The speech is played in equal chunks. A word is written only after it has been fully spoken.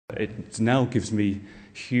It now gives me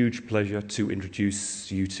huge pleasure to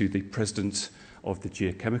introduce you to the President of the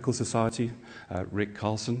Geochemical Society, Rick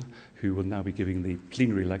Carlson, who will now be giving the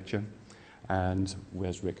plenary lecture. And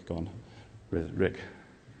where's Rick gone? Where's Rick?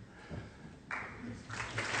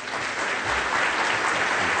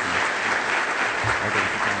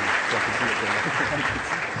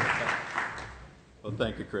 Well,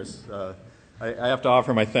 thank you, Chris. I have to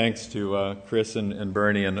offer my thanks to Chris and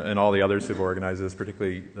Bernie and all the others who've organized this,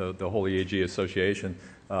 particularly the whole EAG Association.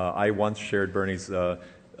 I once shared Bernie's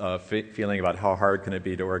feeling about how hard can it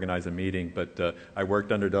be to organize a meeting, but I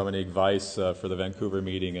worked under Dominique Weiss for the Vancouver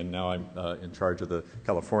meeting, and now I'm in charge of the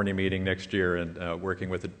California meeting next year and working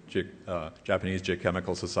with the Japanese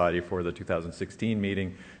Geochemical Society for the 2016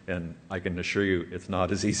 meeting, and I can assure you it's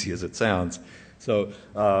not as easy as it sounds. So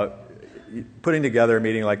putting together a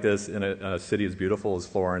meeting like this in a city as beautiful as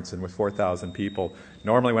Florence and with 4,000 people,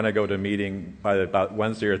 normally when I go to a meeting by about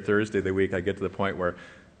Wednesday or Thursday of the week, I get to the point where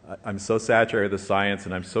I'm so saturated with science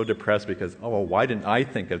and I'm so depressed because, oh, well, why didn't I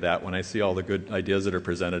think of that when I see all the good ideas that are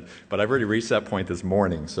presented? But I've already reached that point this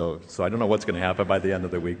morning, so I don't know what's going to happen by the end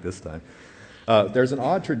of the week this time. There's an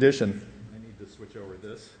odd tradition. I need to switch over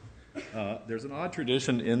this. There's an odd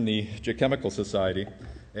tradition in the Geochemical Society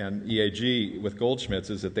and EAG with Goldschmidt's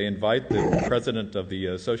is that they invite the president of the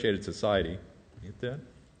Associated Society to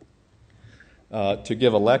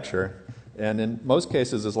give a lecture. And in most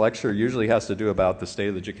cases, this lecture usually has to do about the state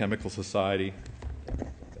of the Geochemical Society,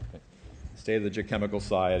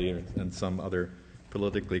 and some other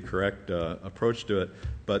politically correct approach to it.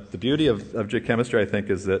 But the beauty of geochemistry, I think,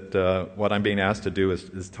 is that what I'm being asked to do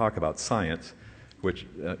is talk about science, which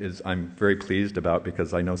I'm very pleased about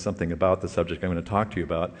because I know something about the subject I'm going to talk to you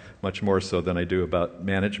about, much more so than I do about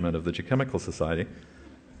management of the Geochemical Society.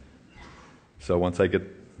 So once I get...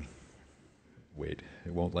 Wait,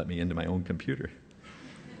 it won't let me into my own computer.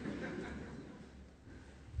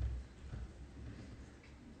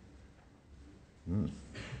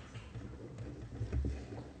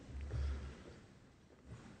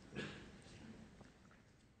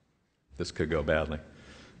 This could go badly.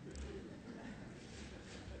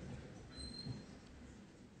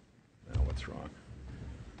 Now what's wrong?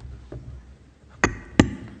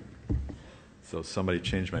 So somebody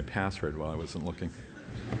changed my password while I wasn't looking.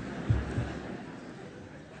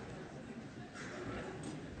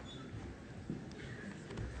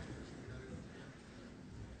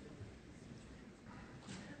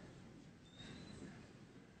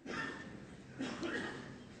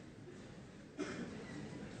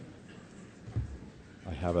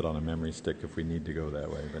 Have it on a memory stick if we need to go that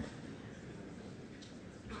way, but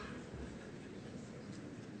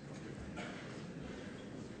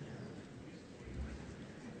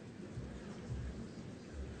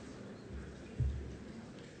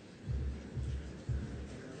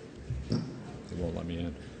it won't let me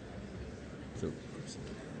in. So,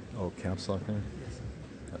 oh, caps lock there?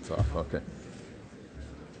 That's off, okay.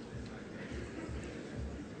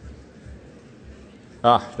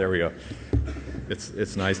 Ah, there we go.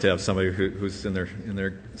 It's nice to have somebody who's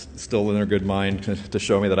still in their good mind to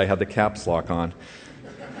show me that I had the caps lock on.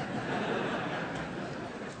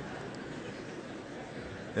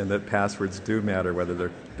 And that passwords do matter,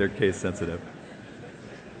 whether they're case sensitive.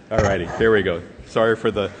 All righty, here we go. Sorry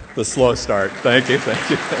for the slow start. Thank you.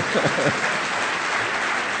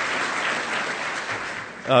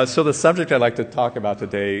 So the subject I'd like to talk about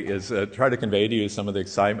today is try to convey to you some of the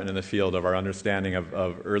excitement in the field of our understanding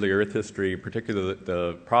of early Earth history, particularly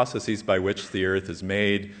the processes by which the Earth is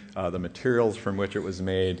made, the materials from which it was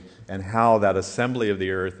made, and how that assembly of the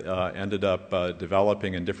Earth ended up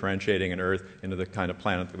developing and differentiating an Earth into the kind of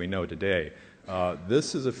planet that we know today.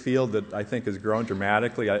 This is a field that I think has grown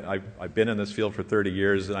dramatically. I've been in this field for 30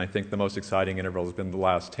 years, and I think the most exciting interval has been the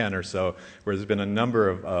last 10 or so, where there's been a number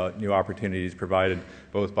of new opportunities provided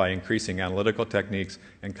both by increasing analytical techniques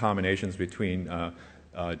and combinations between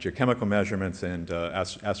geochemical measurements and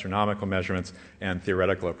astronomical measurements and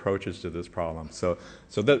theoretical approaches to this problem. So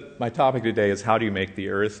my topic today is how do you make the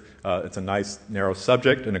Earth? It's a nice narrow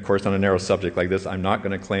subject, and of course on a narrow subject like this I'm not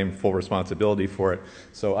going to claim full responsibility for it.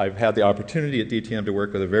 So I've had the opportunity at DTM to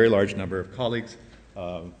work with a very large number of colleagues.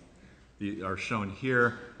 Are shown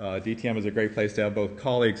here. DTM is a great place to have both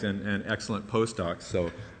colleagues and excellent postdocs.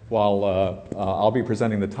 So while I'll be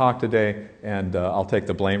presenting the talk today, and I'll take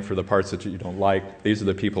the blame for the parts that you don't like, these are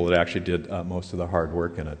the people that actually did most of the hard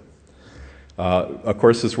work in it. Of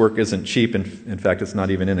course, this work isn't cheap. In fact, it's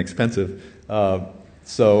not even inexpensive.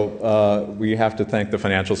 So we have to thank the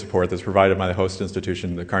financial support that's provided by the host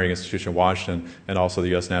institution, the Carnegie Institution of Washington, and also the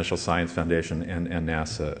U.S. National Science Foundation and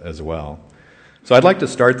NASA as well. So I'd like to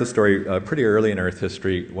start the story pretty early in Earth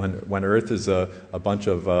history, when Earth is a bunch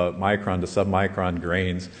of micron to submicron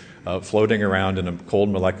grains floating around in a cold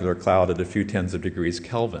molecular cloud at a few tens of degrees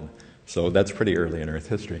Kelvin. So that's pretty early in Earth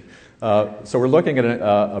history. So we're looking at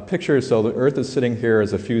a picture. So the Earth is sitting here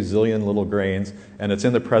as a few zillion little grains, and it's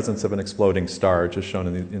in the presence of an exploding star, just shown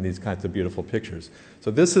in these kinds of beautiful pictures. So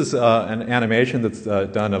this is an animation that's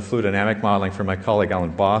done of fluid dynamic modeling from my colleague Alan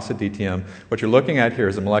Boss at DTM. What you're looking at here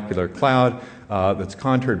is a molecular cloud that's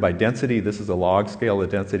contoured by density. This is a log scale of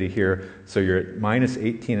density here. So you're at minus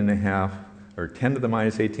 18.5 or 10 to the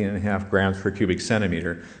minus 18.5 grams per cubic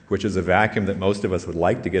centimeter, which is a vacuum that most of us would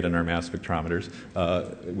like to get in our mass spectrometers.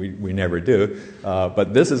 We never do.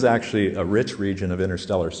 But this is actually a rich region of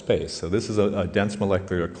interstellar space. So this is a dense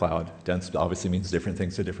molecular cloud. Dense obviously means different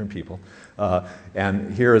things to different people.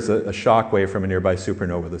 And here is a shock wave from a nearby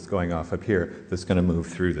supernova that's going off up here that's going to move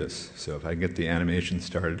through this. So if I get the animation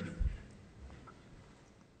started.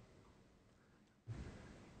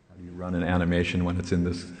 How do you run an animation when it's in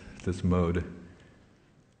this mode?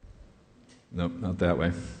 Nope, not that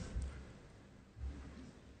way.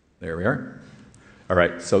 There we are. All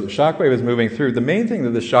right, so the shock wave is moving through. The main thing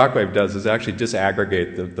that the shock wave does is actually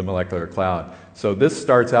disaggregate the molecular cloud. So this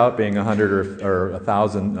starts out being 100 or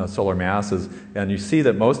 1,000 solar masses, and you see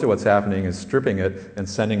that most of what's happening is stripping it and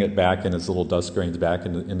sending it back in as little dust grains back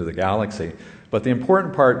into the galaxy. But the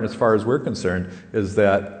important part, as far as we're concerned, is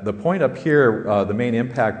that the point up here, the main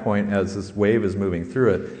impact point as this wave is moving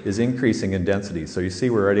through it, is increasing in density. So you see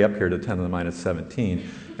we're already up here to 10 to the minus 17.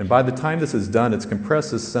 And by the time this is done, it's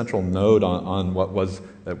compressed this central node on what was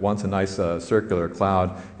at once a nice circular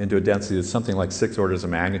cloud into a density that's something like 6 orders of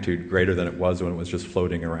magnitude greater than it was when it was just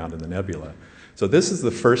floating around in the nebula. So this is the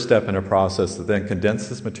first step in a process that then condenses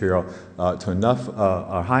this material to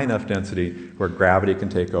a high enough density where gravity can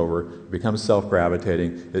take over, becomes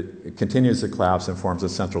self-gravitating, it continues to collapse and forms a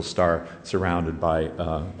central star surrounded by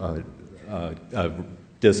a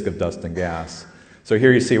disk of dust and gas. So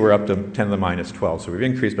here you see we're up to 10 to the minus 12. So we've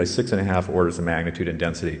increased by 6.5 orders of magnitude in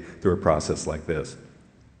density through a process like this.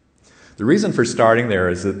 The reason for starting there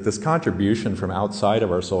is that this contribution from outside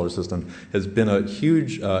of our solar system has been a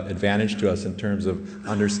huge advantage to us in terms of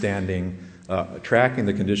understanding, tracking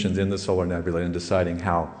the conditions in the solar nebula and deciding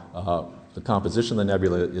how the composition of the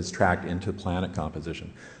nebula is tracked into planet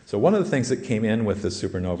composition. So one of the things that came in with this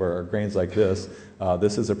supernova are grains like this.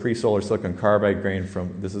 This is a pre-solar silicon carbide grain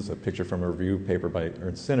this is a picture from a review paper by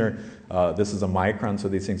Ernst Sinner. This is a micron, so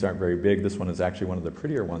these things aren't very big. This one is actually one of the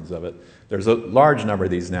prettier ones of it. There's a large number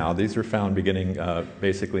of these now. These were found beginning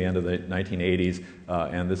basically end of the 1980s,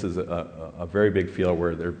 and this is a very big field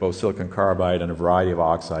where they're both silicon carbide and a variety of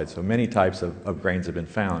oxides. So many types of grains have been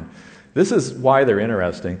found. This is why they're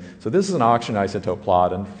interesting. So this is an oxygen isotope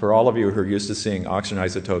plot, and for all of you who are used to seeing oxygen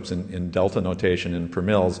isotopes in delta notation in per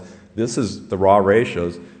mils, this is the raw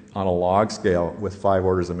ratios on a log scale with 5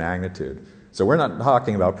 orders of magnitude. So we're not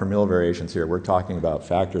talking about per mil variations here. We're talking about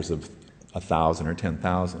factors of 1,000 or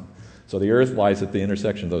 10,000. So the Earth lies at the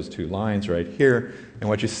intersection of those two lines right here. And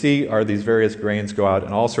what you see are these various grains go out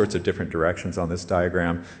in all sorts of different directions on this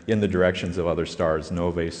diagram in the directions of other stars,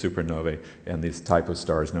 novae, supernovae, and these type of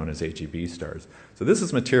stars known as HEB stars. So this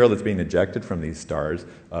is material that's being ejected from these stars.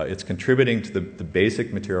 It's contributing to the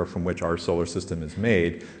basic material from which our solar system is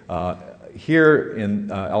made. Here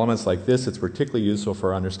in elements like this, it's particularly useful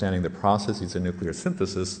for understanding the processes of nuclear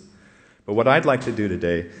synthesis. But what I'd like to do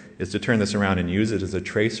today is to turn this around and use it as a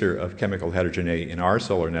tracer of chemical heterogeneity in our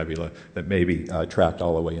solar nebula that may be tracked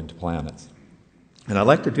all the way into planets. And I'd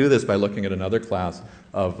like to do this by looking at another class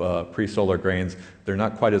of pre-solar grains. They're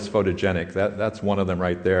not quite as photogenic. That's one of them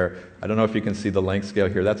right there. I don't know if you can see the length scale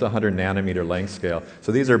here. That's a 100 nanometer length scale.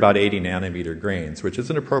 So these are about 80 nanometer grains, which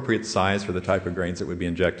is an appropriate size for the type of grains that would be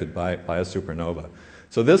injected by a supernova.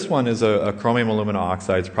 So this one is a chromium alumina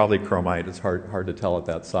oxide. It's probably chromite. It's hard to tell at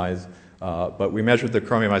that size. But we measured the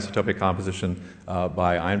chromium isotopic composition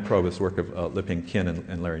by ion probe, this work of Lipping Kin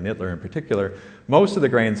and Larry Nittler in particular. Most of the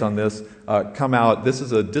grains on this come out. This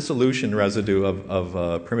is a dissolution residue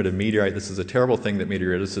of primitive meteorite. This is a terrible thing that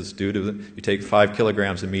meteoriticists do to them. You take 5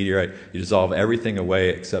 kilograms of meteorite, you dissolve everything away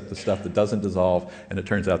except the stuff that doesn't dissolve, and it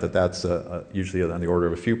turns out that that's usually on the order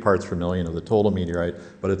of a few parts per million of the total meteorite,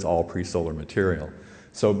 but it's all pre-solar material.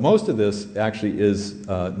 So most of this actually is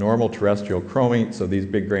normal terrestrial chromite. So these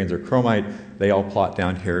big grains are chromite. They all plot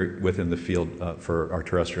down here within the field for our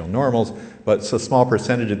terrestrial normals. But a small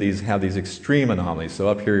percentage of these have these extreme anomalies. So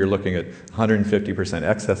up here you're looking at 150%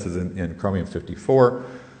 excesses in chromium-54.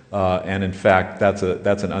 And in fact, that's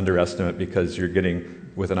an underestimate because you're getting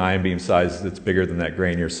with an ion beam size that's bigger than that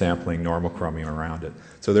grain you're sampling normal chromium around it.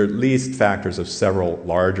 So they're at least factors of several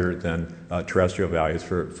larger than terrestrial values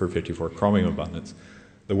for 54 chromium abundance.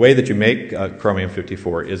 The way that you make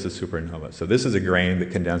chromium-54 is a supernova. So this is a grain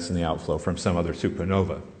that condensed in the outflow from some other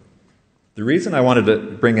supernova. The reason I wanted to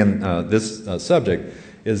bring in this subject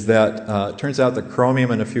is that it turns out that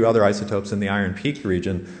chromium and a few other isotopes in the Iron Peak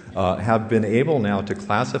region have been able now to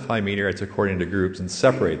classify meteorites according to groups and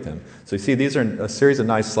separate them. So you see these are a series of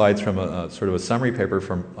nice slides from sort of a summary paper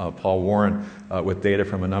from Paul Warren with data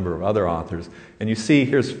from a number of other authors. And you see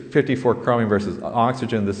here's 54 chromium versus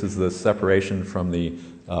oxygen. This is the separation from the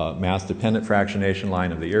mass-dependent fractionation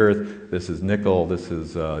line of the Earth. This is nickel. This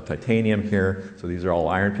is titanium here. So these are all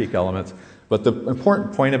Iron Peak elements. But the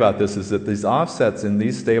important point about this is that these offsets in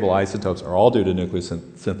these stable isotopes are all due to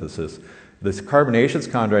nucleosynthesis. The carbonaceous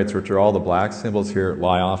chondrites, which are all the black symbols here,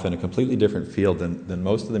 lie off in a completely different field than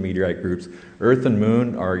most of the meteorite groups. Earth and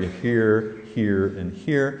Moon are here, here, and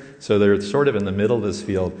here, so they're sort of in the middle of this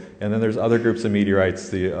field. And then there's other groups of meteorites,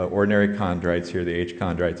 the ordinary chondrites here, the H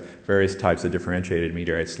chondrites, various types of differentiated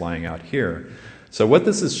meteorites lying out here. So what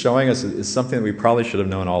this is showing us is something that we probably should have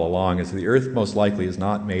known all along, is the Earth most likely is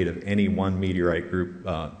not made of any one meteorite group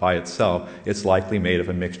by itself. It's likely made of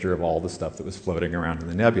a mixture of all the stuff that was floating around in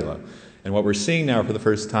the nebula. And what we're seeing now for the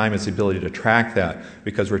first time is the ability to track that,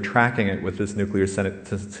 because we're tracking it with this nuclear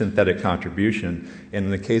synthetic contribution. And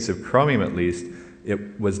in the case of chromium at least,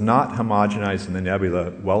 it was not homogenized in the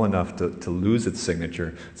nebula well enough to lose its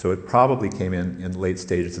signature, so it probably came in late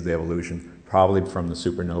stages of the evolution, probably from the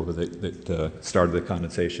supernova that started the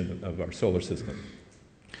condensation of our solar system.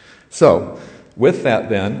 So, with that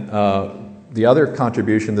then, the other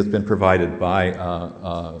contribution that's been provided by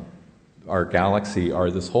our galaxy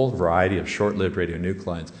are this whole variety of short-lived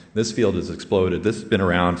radionuclides. This field has exploded. This has been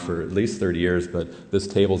around for at least 30 years, but this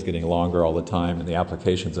table is getting longer all the time, and the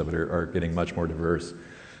applications of it are getting much more diverse.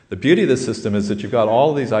 The beauty of this system is that you've got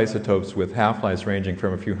all of these isotopes with half-lives ranging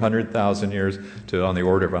from a few 100,000 years to on the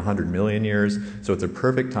order of 100 million years. So it's a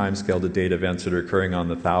perfect time scale to date events that are occurring on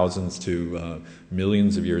the thousands to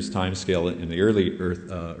millions of years time scale in the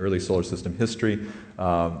early solar system history.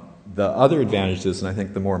 The other advantage to this, and I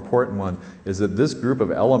think the more important one, is that this group of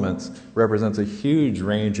elements represents a huge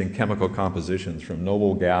range in chemical compositions, from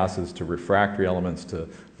noble gases to refractory elements to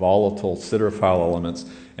volatile siderophile elements.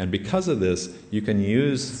 And because of this, you can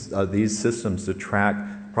use these systems to track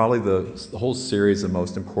probably the whole series of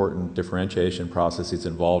most important differentiation processes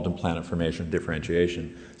involved in planet formation and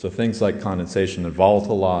differentiation. So things like condensation and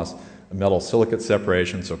volatile loss, metal silicate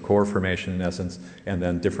separation, so core formation in essence, and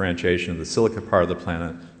then differentiation of the silica part of the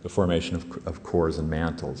planet, the formation of cores and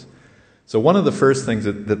mantles. So one of the first things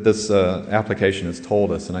that this application has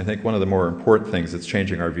told us, and I think one of the more important things that's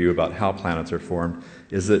changing our view about how planets are formed,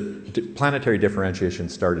 is that planetary differentiation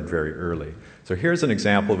started very early. So here's an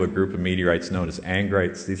example of a group of meteorites known as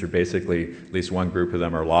angrites. These are basically, at least one group of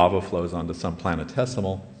them are lava flows onto some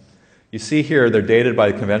planetesimal. You see here, they're dated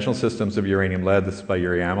by conventional systems of uranium-lead. This is by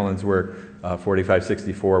Yuri Amelin's work,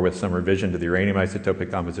 4564, with some revision to the uranium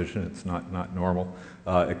isotopic composition. It's not normal.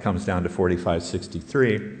 It comes down to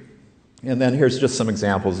 4563. And then here's just some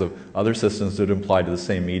examples of other systems that apply to the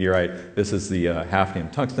same meteorite. This is the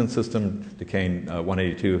hafnium-tungsten system, decaying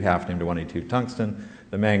 182 hafnium to 182 tungsten.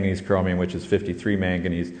 The manganese-chromium, which is 53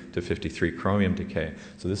 manganese to 53 chromium decay.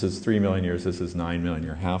 So this is 3 million years, this is 9 million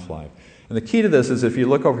year half-life. And the key to this is if you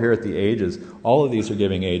look over here at the ages, all of these are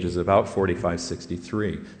giving ages about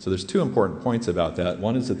 4563. So there's two important points about that.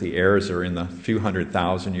 One is that the errors are in the few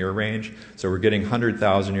 100,000 year range. So we're getting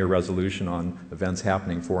 100,000 year resolution on events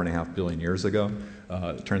happening 4.5 billion years ago.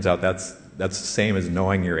 It turns out that's the same as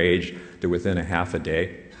knowing your age to within a half a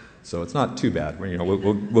day. So it's not too bad.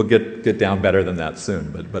 We'll get down better than that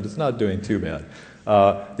soon, but it's not doing too bad.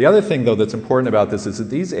 The other thing, though, that's important about this is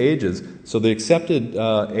that these ages, so the accepted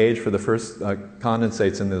age for the first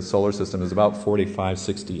condensates in the solar system is about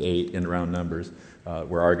 4568 in round numbers.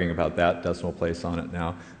 We're arguing about that decimal place on it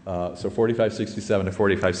now. So 4567 to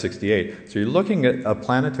 4568. So you're looking at a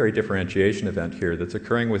planetary differentiation event here that's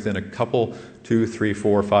occurring within a couple, 2, 3,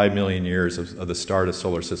 4, 5 million years of the start of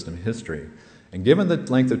solar system history. And given the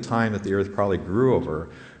length of time that the Earth probably grew over,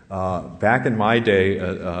 back in my day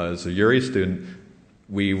as a Uri student,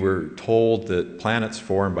 we were told that planets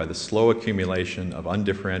formed by the slow accumulation of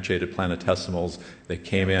undifferentiated planetesimals. They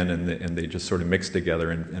came in and they just sort of mixed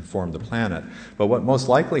together and formed the planet. But what most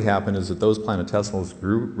likely happened is that those planetesimals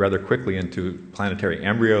grew rather quickly into planetary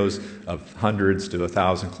embryos of hundreds to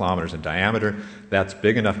 1,000 kilometers in diameter. That's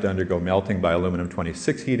big enough to undergo melting by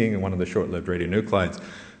aluminum-26 heating in one of the short-lived radionuclides.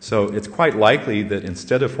 So it's quite likely that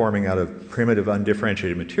instead of forming out of primitive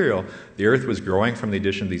undifferentiated material, the Earth was growing from the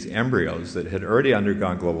addition of these embryos that had already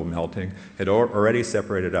undergone global melting, had already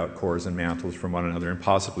separated out cores and mantles from one another, and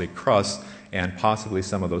possibly crusts, and possibly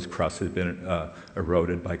some of those crusts had been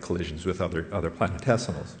eroded by collisions with other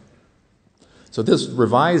planetesimals. So this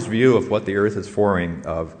revised view of what the Earth is forming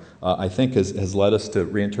of, I think, has led us to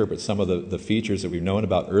reinterpret some of the features that we've known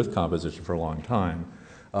about Earth composition for a long time.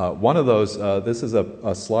 One of those, this is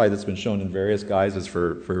a slide that's been shown in various guises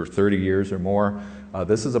for 30 years or more.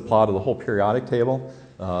 This is a plot of the whole periodic table,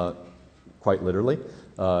 quite literally.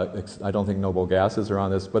 I don't think noble gases are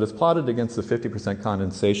on this, but it's plotted against the 50%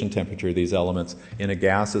 condensation temperature of these elements in a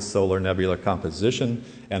gaseous solar nebula composition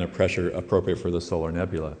and a pressure appropriate for the solar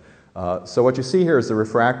nebula. So what you see here is the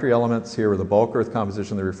refractory elements here, or the bulk Earth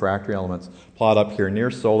composition, the refractory elements plot up here near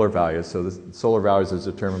solar values. So the solar values is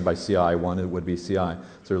determined by CI. One, it would be CI. So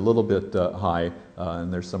they're a little bit high,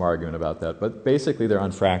 and there's some argument about that. But basically, they're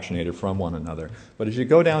unfractionated from one another. But as you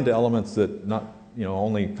go down to elements that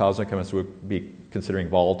only cosmic chemists would be considering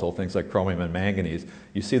volatile, things like chromium and manganese,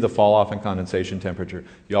 you see the fall off in condensation temperature.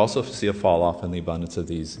 You also see a fall off in the abundance of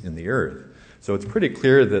these in the Earth. So it's pretty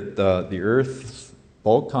clear that the Earth's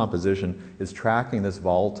bulk composition is tracking this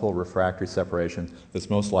volatile refractory separation that's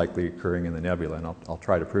most likely occurring in the nebula, and I'll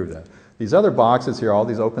try to prove that. These other boxes here, all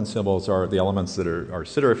these open symbols, are the elements that are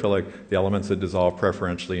siderophilic, the elements that dissolve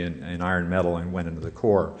preferentially in iron metal and went into the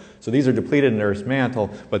core. So these are depleted in Earth's mantle,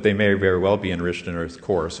 but they may very well be enriched in Earth's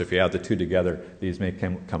core. So if you add the two together, these may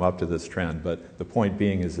come up to this trend. But the point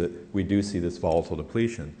being is that we do see this volatile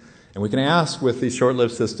depletion. And we can ask with these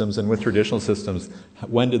short-lived systems and with traditional systems,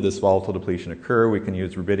 when did this volatile depletion occur? We can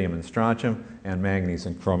use rubidium and strontium and manganese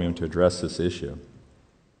and chromium to address this issue.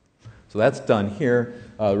 So that's done here.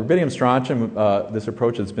 Rubidium strontium, this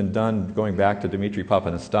approach has been done going back to Dimitri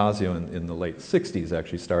Papanastasio in the late 60s,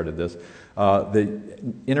 actually started this. The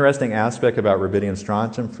interesting aspect about rubidium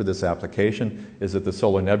strontium for this application is that the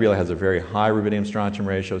solar nebula has a very high rubidium strontium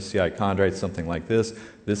ratio, CI chondrite, something like this.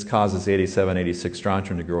 This causes 87, 86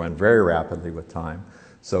 strontium to grow in very rapidly with time.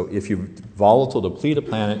 So if you volatile deplete a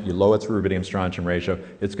planet, you lower its rubidium strontium ratio,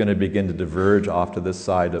 it's going to begin to diverge off to this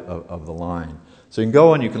side of the line. So you can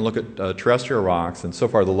go and you can look at terrestrial rocks, and so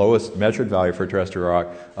far the lowest measured value for terrestrial rock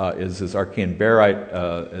is this Archean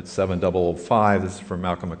barite at 7005. This is from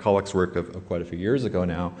Malcolm McCulloch's work of quite a few years ago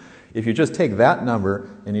now. If you just take that number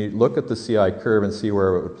and you look at the CI curve and see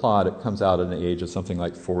where it would plot, it comes out at an age of something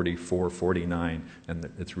like 44, 49, and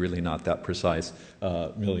it's really not that precise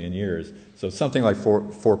million years. So something like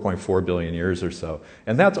 4.4 billion years or so.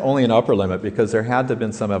 And that's only an upper limit because there had to have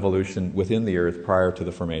been some evolution within the Earth prior to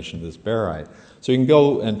the formation of this barite. So you can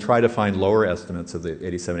go and try to find lower estimates of the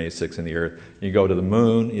 87, 86 in the Earth. You go to the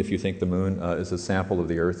Moon, if you think the Moon is a sample of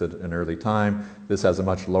the Earth at an early time. This has a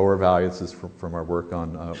much lower value. This is from our work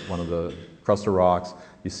on one of the crustal rocks.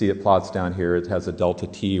 You see it plots down here. It has a delta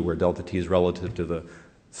T, where delta T is relative to the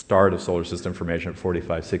start of solar system formation at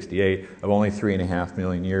 4568 of only 3.5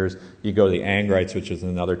 million years. You go to the angrites, which is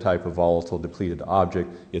another type of volatile depleted object.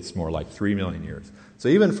 It's more like 3 million years. So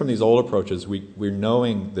even from these old approaches, we're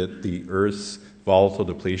knowing that the Earth's volatile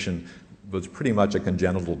depletion was pretty much a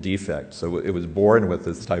congenital defect. So it was born with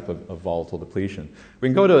this type of volatile depletion. We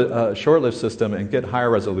can go to a short-lived system and get higher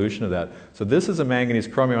resolution of that. So this is a manganese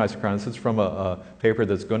chromium isochron. This is from a paper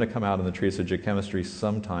that's going to come out in the Treatise of Geochemistry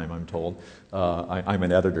sometime, I'm told. I'm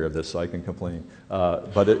an editor of this, so I can complain.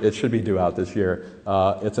 But it should be due out this year.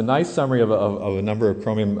 It's a nice summary of a number of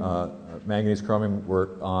manganese chromium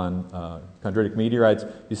work on chondritic meteorites.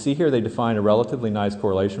 You see here they define a relatively nice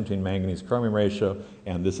correlation between manganese chromium ratio,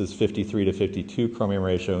 and this is 53 to 52 chromium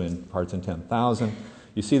ratio in parts in 10,000.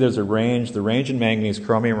 You see there's a range. The range in manganese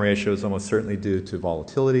chromium ratio is almost certainly due to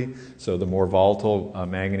volatility. So the more volatile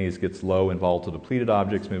manganese gets low in volatile depleted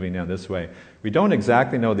objects moving down this way. We don't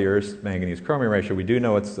exactly know the Earth's manganese chromium ratio. We do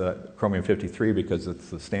know it's chromium 53 because it's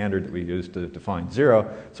the standard that we use to define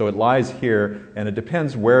 0. So it lies here, and it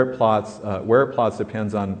depends where it plots. Where it plots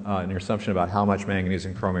depends on an assumption about how much manganese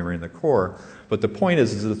and chromium are in the core. But the point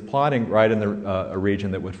is it's plotting right in a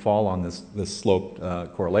region that would fall on this sloped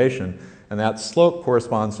correlation. And that slope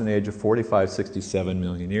corresponds to an age of 45, 67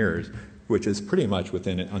 million years, which is pretty much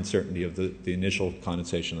within uncertainty of the initial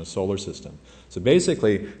condensation of the solar system. So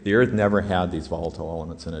basically, the Earth never had these volatile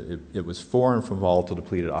elements in it. It was formed from volatile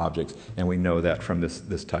depleted objects, and we know that from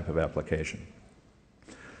this type of application.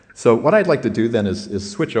 So what I'd like to do then is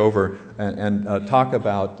switch over and talk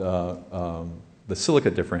about the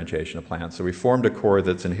silicate differentiation of plants. So we formed a core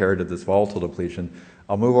that's inherited this volatile depletion.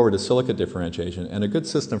 I'll move over to silicate differentiation, and a good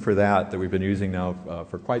system for that we've been using now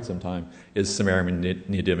for quite some time is samarium and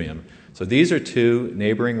neodymium. So these are two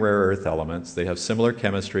neighboring rare earth elements. They have similar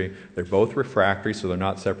chemistry. They're both refractory, so they're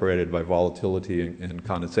not separated by volatility and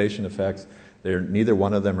condensation effects. Neither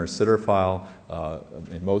one of them are siderophile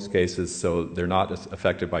in most cases, so they're not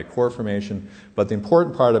affected by core formation. But the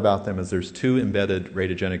important part about them is there's two embedded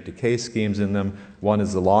radiogenic decay schemes in them. One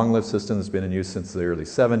is the long-lived system that's been in use since the early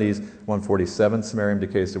 70s. 147 samarium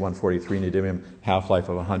decays to 143 neodymium, half-life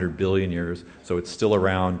of 100 billion years. So it's still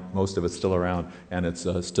around, most of it's still around, and it's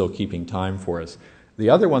still keeping time for us.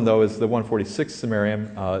 The other one, though, is the 146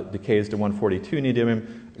 samarium decays to 142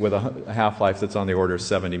 neodymium with a half-life that's on the order of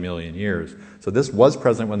 70 million years. So this was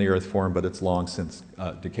present when the Earth formed, but it's long since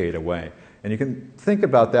decayed away. And you can think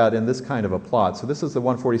about that in this kind of a plot. So this is the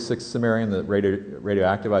 146 samarium, the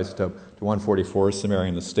radioactive isotope, to 144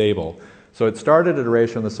 samarium, the stable. So it started at a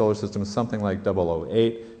ratio in the solar system of something like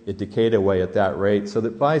 0.008. It decayed away at that rate, so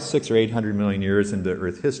that by 600 or 800 million years into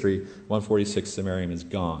Earth history, 146 samarium is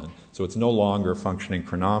gone. So it's no longer a functioning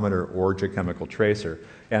chronometer or geochemical tracer.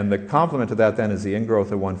 And the complement to that then is the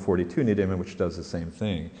ingrowth of 142 neodymium, which does the same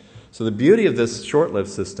thing. So the beauty of this short-lived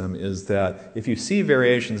system is that if you see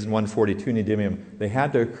variations in 142 neodymium, they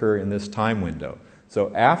had to occur in this time window.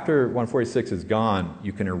 So after 146 is gone,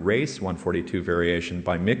 you can erase 142 variation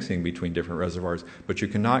by mixing between different reservoirs, but you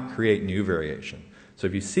cannot create new variation. So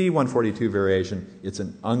if you see 142 variation, it's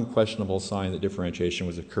an unquestionable sign that differentiation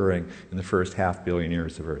was occurring in the first half billion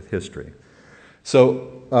years of Earth history.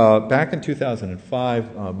 So back in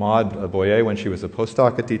 2005, Maud Boyer, when she was a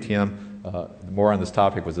postdoc at DTM, more on this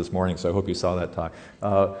topic was this morning, so I hope you saw that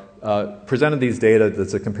talk, presented these data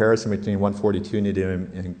that's a comparison between 142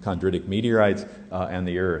 neodymium and chondritic meteorites and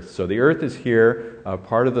the Earth. So the Earth is here.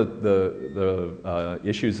 Part of the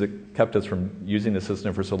issues that kept us from using the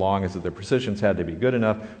system for so long is that the precisions had to be good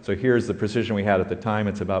enough. So here's the precision we had at the time.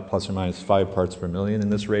 It's about plus or minus 5 parts per million in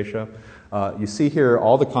this ratio. You see here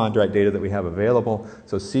all the chondrite data that we have available.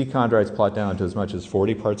 So C chondrites plot down to as much as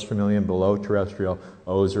 40 parts per million below terrestrial.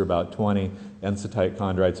 O's are about 20. Ensitite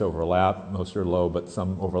chondrites overlap. Most are low, but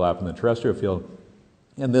some overlap in the terrestrial field.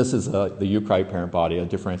 And this is the eukaryote parent body, a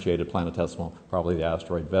differentiated planetesimal, probably the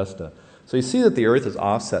asteroid Vesta. So you see that the Earth is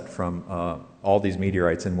offset from all these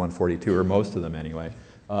meteorites in 142, or most of them anyway.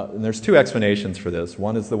 And there's two explanations for this.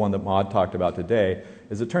 One is the one that Maud talked about today,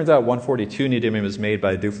 is it turns out 142 neodymium is made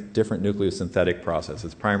by a different nucleosynthetic process.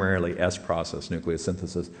 It's primarily S process,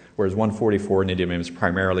 nucleosynthesis, whereas 144 neodymium is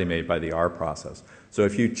primarily made by the R process. So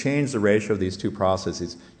if you change the ratio of these two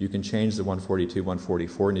processes, you can change the 142-144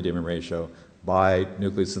 neodymium ratio by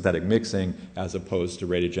nucleosynthetic mixing as opposed to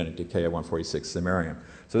radiogenic decay of 146 samarium.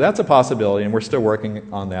 So that's a possibility, and we're still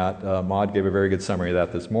working on that. Maud gave a very good summary of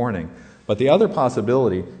that this morning. But the other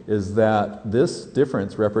possibility is that this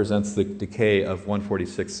difference represents the decay of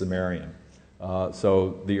 146 samarium.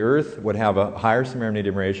 So the Earth would have a higher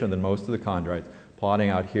samarium-neodymium ratio than most of the chondrites,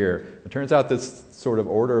 plotting out here. It turns out this sort of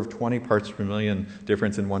order of 20 parts per million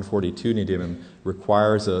difference in 142 neodymium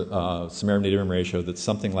requires a samarium-neodymium ratio that's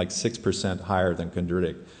something like 6% higher than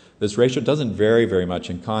chondritic. This ratio doesn't vary very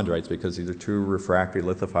much in chondrites because these are two refractory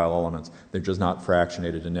lithophile elements. They're just not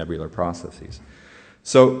fractionated in nebular processes.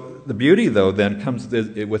 So the beauty, though, then comes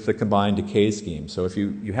with the combined decay scheme. So if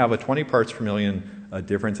you have a 20 parts per million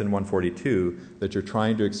difference in 142 that you're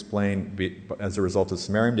trying to explain as a result of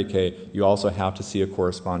samarium decay, you also have to see a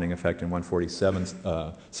corresponding effect in 147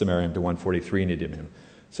 samarium to 143 neodymium.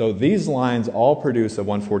 So these lines all produce a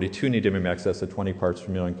 142 neodymium excess of 20 parts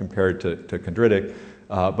per million compared to chondritic,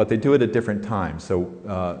 but they do it at different times.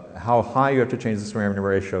 So how high you have to change the samarium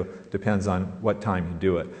ratio depends on what time you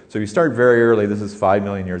do it. So if you start very early, this is 5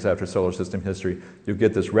 million years after solar system history, you'll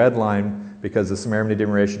get this red line because the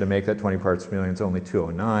samarium-neodymium ratio to make that 20 parts per million is only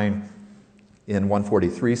 209. In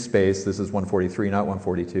 143 space, this is 143, not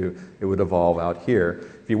 142, it would evolve out here.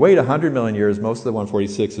 If you wait 100 million years, most of the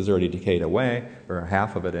 146 is already decayed away, or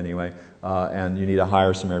half of it anyway, and you need a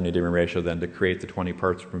higher samarium-neodymium ratio then to create the 20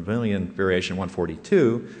 parts per million variation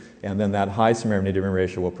 142, and then that high samarium-neodymium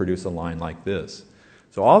ratio will produce a line like this.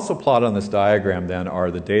 So also plotted on this diagram then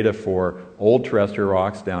are the data for old terrestrial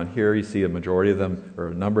rocks. Down here you see a majority of them, or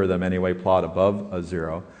a number of them anyway, plot above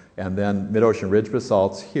 0. And then mid-ocean ridge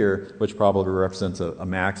basalts here, which probably represents a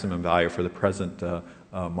maximum value for the present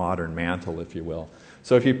modern mantle, if you will.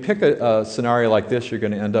 So if you pick a scenario like this, you're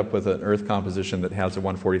going to end up with an Earth composition that has a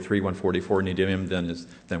 143, 144 neodymium,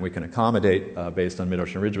 then we can accommodate based on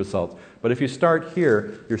mid-ocean ridge basalts. But if you start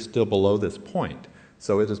here, you're still below this point.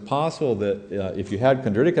 So it is possible that if you had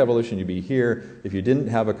chondritic evolution, you'd be here. If you didn't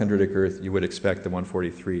have a chondritic Earth, you would expect the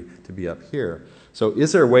 143 to be up here. So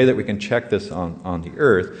is there a way that we can check this on the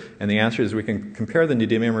Earth? And the answer is we can compare the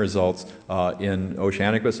neodymium results in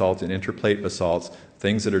oceanic basalts and interplate basalts,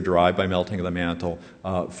 things that are derived by melting of the mantle,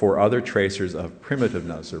 for other tracers of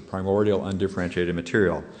primitiveness or primordial undifferentiated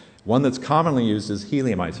material. One that's commonly used is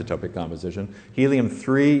helium isotopic composition.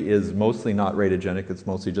 Helium-3 is mostly not radiogenic, it's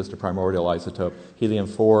mostly just a primordial isotope.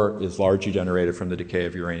 Helium-4 is largely generated from the decay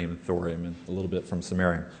of uranium and thorium and a little bit from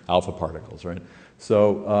samarium, alpha particles, right?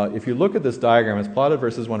 So if you look at this diagram, it's plotted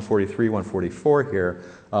versus 143, 144 here.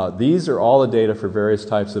 These are all the data for various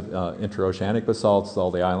types of interoceanic basalts.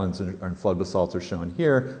 All the islands and flood basalts are shown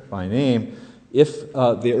here by name. If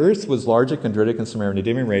the Earth was largely chondritic in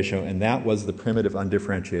samarium-neodymium ratio, and that was the primitive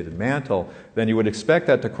undifferentiated mantle, then you would expect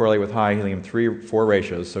that to correlate with high helium-3-4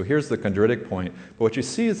 ratios. So here's the chondritic point. But what you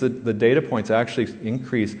see is that the data points actually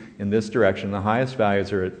increase in this direction. The highest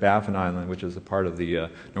values are at Baffin Island, which is a part of the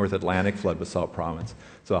North Atlantic flood basalt province.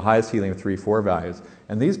 So the highest helium-3-4 values.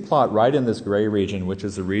 And these plot right in this gray region, which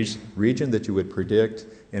is the region that you would predict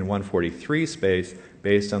in 143 space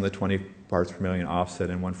based on the 20 parts per million offset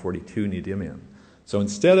in 142 neodymium. So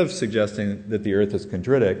instead of suggesting that the Earth is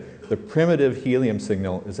chondritic, the primitive helium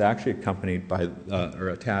signal is actually accompanied by or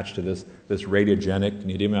attached to this radiogenic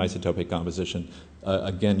neodymium isotopic composition,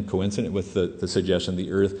 again coincident with the suggestion the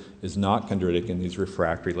Earth is not chondritic in these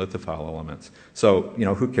refractory lithophile elements. So, you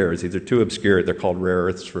know, who cares? These are too obscure. They're called rare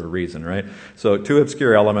earths for a reason, right? So two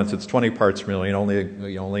obscure elements, it's 20 parts per million.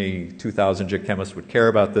 Only 2,000 geochemists would care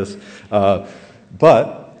about this.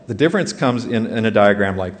 But the difference comes in a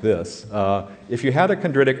diagram like this. If you had a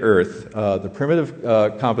chondritic Earth, the primitive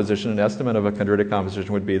composition, an estimate of a chondritic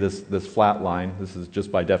composition would be this flat line. This is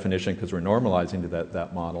just by definition because we're normalizing to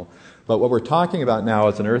that model. But what we're talking about now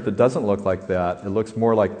is an Earth that doesn't look like that. It looks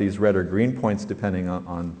more like these red or green points depending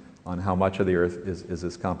on how much of the Earth is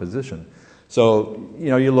this composition. So, you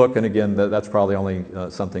know, you look, and again, that's probably only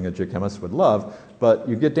something a geochemist would love, but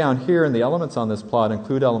you get down here, and the elements on this plot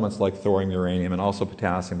include elements like thorium, uranium, and also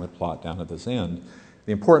potassium would plot down at this end.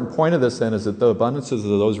 The important point of this then is that the abundances of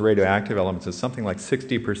those radioactive elements is something like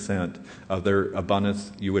 60% of their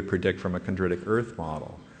abundance you would predict from a chondritic Earth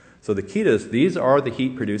model. So the key to this, these are the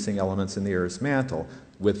heat-producing elements in the Earth's mantle.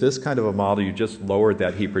 With this kind of a model, you just lowered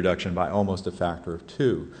that heat production by almost a factor of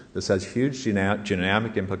 2. This has huge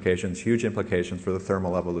dynamic implications, huge implications for the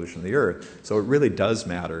thermal evolution of the Earth. So it really does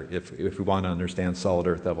matter if we want to understand solid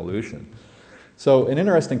Earth evolution. So an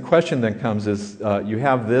interesting question then comes is, you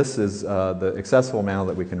have this as the accessible mantle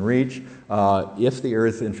that we can reach. If the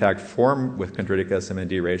Earth in fact formed with chondritic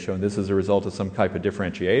SMND ratio, and this is a result of some type of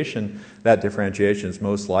differentiation, that differentiation is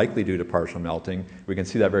most likely due to partial melting. We can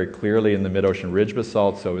see that very clearly in the mid-ocean ridge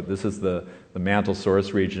basalt. So this is the mantle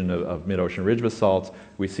source region of mid-ocean ridge basalts.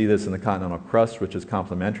 We see this in the continental crust, which is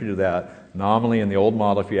complementary to that. Nominally, in the old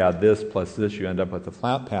model, if you add this plus this, you end up with the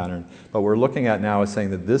flat pattern. But what we're looking at now is saying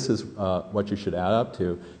that this is what you should add up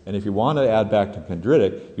to. And if you want to add back to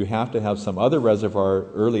chondritic, you have to have some other reservoir,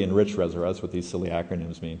 early enriched reservoir. That's what these silly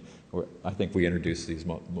acronyms mean. I think we introduced these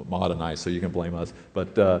mod and I, so you can blame us.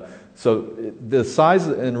 But so the size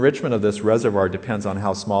enrichment of this reservoir depends on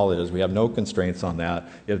how small it is. We have no constraints on that.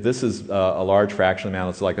 If this is a large fraction of the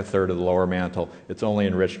mantle, it's like a third of the lower mantle, it's only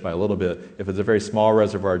enriched by a little bit. If it's a very small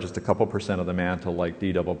reservoir, just a couple % of the mantle, like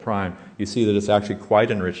D double prime, you see that it's actually quite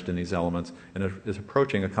enriched in these elements, and it is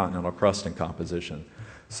approaching a continental crust in composition.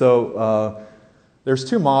 So there's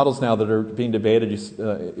two models now that are being debated.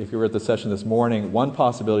 If you were at the session this morning, one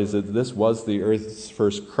possibility is that this was the Earth's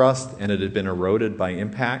first crust and it had been eroded by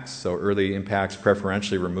impacts. So early impacts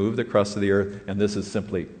preferentially removed the crust of the Earth, and this is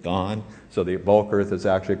simply gone. So the bulk Earth is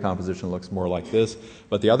actually a composition that looks more like this.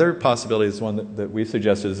 But the other possibility is one that we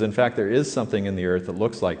suggested is, in fact, there is something in the Earth that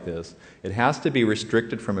looks like this. It has to be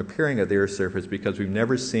restricted from appearing at the Earth's surface because we've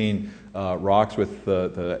never seen rocks with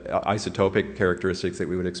the isotopic characteristics that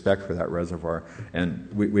we would expect for that reservoir. And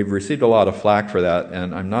we've received a lot of flack for that,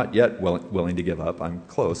 and I'm not yet willing to give up. I'm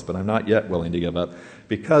close, but I'm not yet willing to give up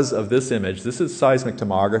because of this image. This is seismic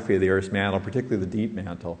tomography of the Earth's mantle, particularly the deep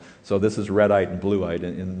mantle. So this is redite and blueite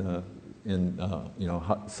in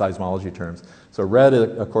seismology terms. So red,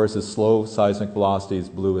 of course, is slow seismic velocities.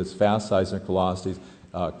 Blue is fast seismic velocities.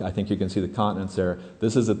 I think you can see the continents there.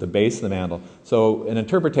 This is at the base of the mantle. So an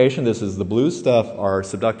interpretation of this is the blue stuff are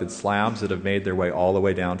subducted slabs that have made their way all the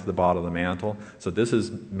way down to the bottom of the mantle. So this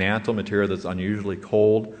is mantle material that's unusually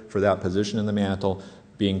cold for that position in the mantle.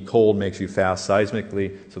 Being cold makes you fast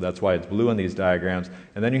seismically, so that's why it's blue in these diagrams.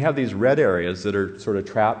 And then you have these red areas that are sort of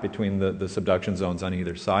trapped between the subduction zones on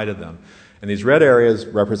either side of them. And these red areas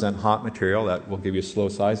represent hot material that will give you slow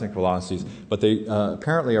seismic velocities, but they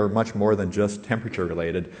apparently are much more than just temperature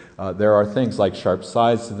related. There are things like sharp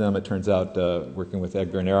sides to them. It turns out, working with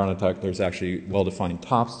Edgar and Aeronautic, there's actually well-defined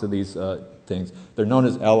tops to these things. They're known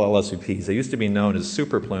as LLSVPs. They used to be known as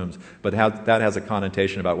super plumes, but that has a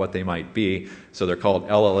connotation about what they might be, so they're called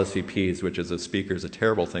LLSVPs, which as a speaker is a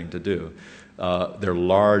terrible thing to do. They're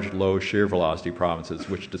large, low shear velocity provinces,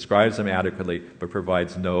 which describes them adequately but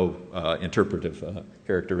provides no interpretive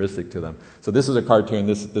characteristic to them. So this is a cartoon,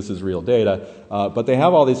 this is real data, but they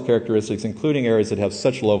have all these characteristics, including areas that have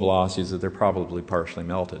such low velocities that they're probably partially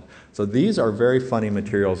melted. So these are very funny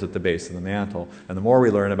materials at the base of the mantle, and the more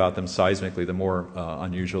we learn about them seismically, the more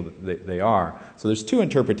unusual they are. So there's two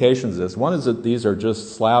interpretations of this. One is that these are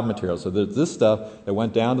just slab materials, so that this stuff that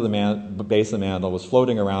went down to the base of the mantle was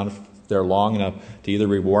floating around there long enough to either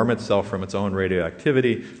rewarm itself from its own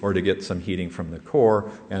radioactivity or to get some heating from the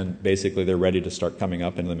core, and basically they're ready to start coming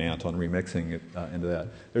up into the mantle and remixing it into that.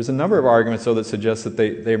 There's a number of arguments, though, that suggest that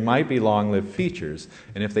they might be long-lived features,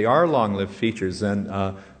 and if they are long-lived features, then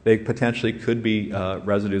they potentially could be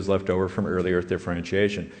residues left over from early Earth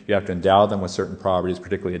differentiation. You have to endow them with certain properties,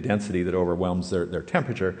 particularly a density that overwhelms their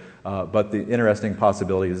temperature, but the interesting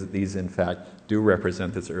possibility is that these, in fact, do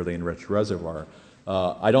represent this early enriched reservoir.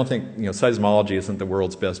 I don't think, seismology isn't the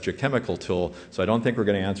world's best geochemical tool, so I don't think we're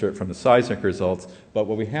going to answer it from the seismic results, but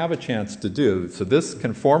what we have a chance to do, so this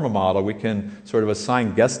can form a model. We can sort of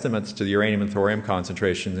assign guesstimates to the uranium and thorium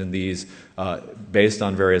concentrations in these based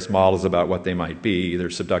on various models about what they might be, either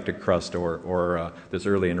subducted crust or this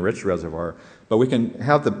early enriched reservoir. But we can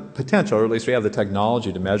have the potential, or at least we have the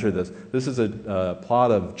technology to measure this. This is a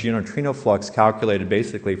plot of geoneutrino flux calculated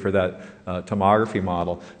basically for that tomography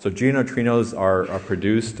model. So geoneutrinos are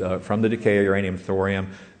produced from the decay of uranium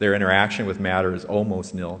thorium. Their interaction with matter is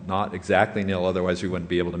almost nil, not exactly nil, otherwise we wouldn't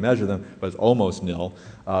be able to measure them, but it's almost nil.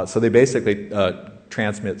 So they basically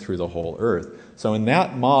transmit through the whole Earth. So in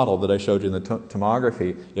that model that I showed you in the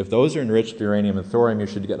tomography, if those are enriched uranium and thorium, you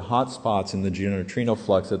should get hot spots in the geoneutrino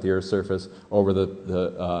flux at the Earth's surface over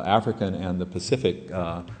the African and the Pacific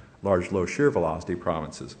large low shear velocity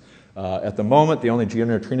provinces. At the moment, the only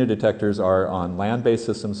geoneutrino detectors are on land-based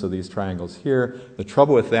systems, so these triangles here. The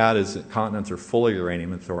trouble with that is that continents are full of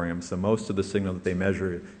uranium and thorium, so most of the signal that they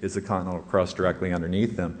measure is the continental crust directly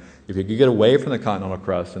underneath them. If you could get away from the continental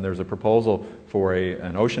crust, and there's a proposal for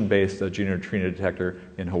an ocean-based geoneutrino detector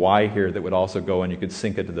in Hawaii here that would also go and you could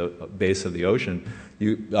sink it to the base of the ocean,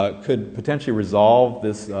 you could potentially resolve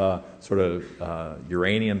this sort of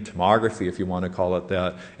uranium tomography, if you want to call it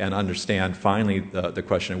that, and understand finally the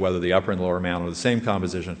question of whether the upper and lower mantle are the same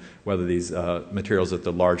composition, whether these materials at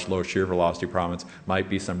the large low shear velocity province might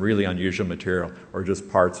be some really unusual material or just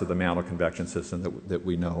parts of the mantle convection system that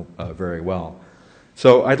we know very well.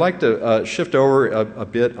 So I'd like to shift over a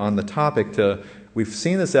bit on the topic to, we've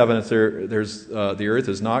seen this evidence, the Earth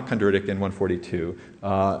is not chondritic in 142,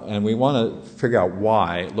 and we want to figure out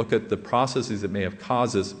why, look at the processes that may have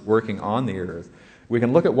caused this working on the Earth. We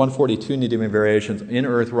can look at 142 neodymium variations in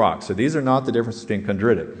Earth rocks. So these are not the difference between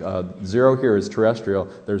chondritic. 0 here is terrestrial.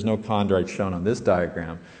 There's no chondrite shown on this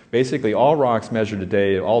diagram. Basically, all rocks measured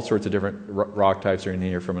today, all sorts of different rock types are in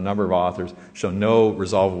here from a number of authors, show no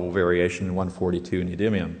resolvable variation in 142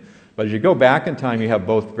 neodymium. But as you go back in time, you have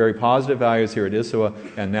both very positive values here at Isowa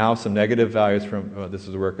and now some negative values from, this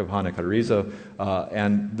is the work of Hana Katarizo,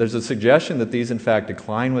 and there's a suggestion that these in fact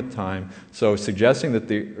decline with time, so suggesting that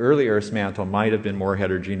the early Earth's mantle might have been more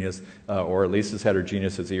heterogeneous, or at least as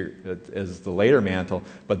heterogeneous as the later mantle,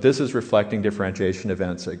 but this is reflecting differentiation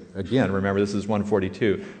events. Again, remember this is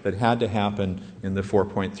 142, that had to happen in the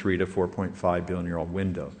 4.3 to 4.5 billion year old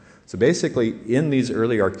window. So basically, in these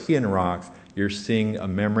early Archean rocks, you're seeing a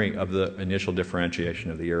memory of the initial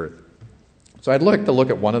differentiation of the Earth. So I'd like to look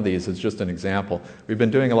at one of these as just an example. We've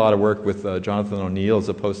been doing a lot of work with Jonathan O'Neill as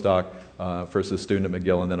a postdoc, first a student at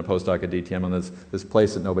McGill and then a postdoc at DTM on this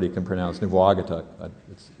place that nobody can pronounce, Nuvuagatuq.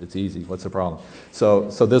 It's easy. What's the problem? So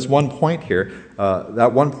there's one point here.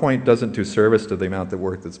 That one point doesn't do service to the amount of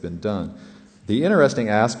work that's been done. The interesting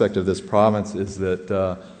aspect of this province is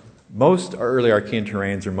that most early Archean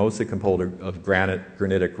terrains are mostly composed of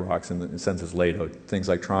granitic rocks in the sense as lato, things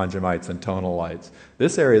like trondhjemites and tonalites.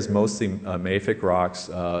 This area is mostly mafic rocks.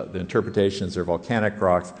 The interpretations are volcanic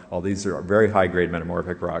rocks. All these are very high-grade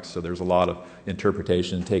metamorphic rocks, so there's a lot of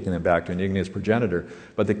interpretation taking them back to an igneous progenitor.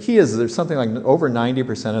 But the key is there's something like over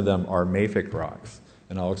 90% of them are mafic rocks,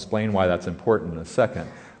 and I'll explain why that's important in a second.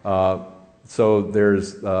 So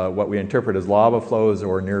there's what we interpret as lava flows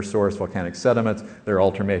or near-source volcanic sediments. There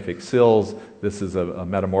are ultramafic sills. This is a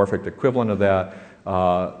metamorphic equivalent of that.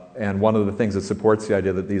 And one of the things that supports the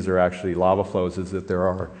idea that these are actually lava flows is that there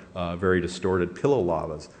are very distorted pillow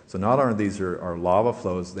lavas. So not only these are lava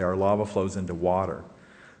flows, they are lava flows into water.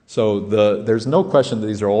 So there's no question that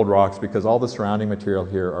these are old rocks because all the surrounding material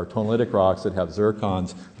here are tonalitic rocks that have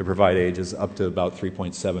zircons that provide ages up to about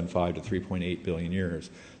 3.75 to 3.8 billion years.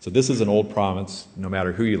 So this is an old province, no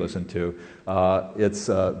matter who you listen to. It's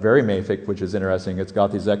very mafic, which is interesting. It's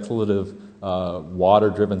got these exfoliative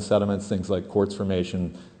water-driven sediments, things like quartz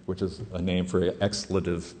formation, which is a name for an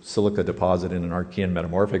exfoliative silica deposit in an Archean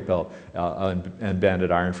metamorphic belt, and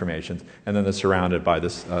banded iron formations. And then they're surrounded by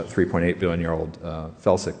this 3.8 billion year old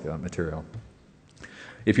felsic material.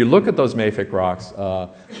 If you look at those mafic rocks,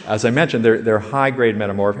 as I mentioned, they're high-grade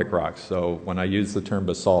metamorphic rocks. So when I use the term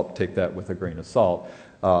basalt, take that with a grain of salt.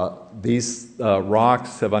 These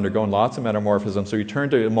rocks have undergone lots of metamorphism, so you turn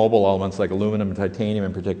to mobile elements like aluminum and titanium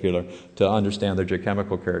in particular to understand their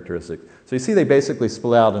geochemical characteristics. So you see they basically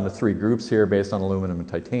split out into three groups here based on aluminum and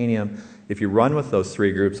titanium. If you run with those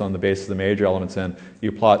three groups on the basis of the major elements, then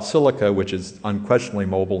you plot silica, which is unquestionably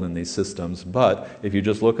mobile in these systems, but if you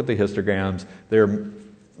just look at the histograms, they're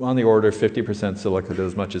on the order of 50% silica to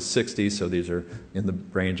as much as 60, so these are in the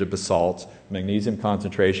range of basalts. Magnesium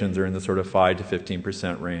concentrations are in the sort of 5 to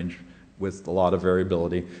 15% range with a lot of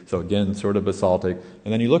variability. So again, sort of basaltic.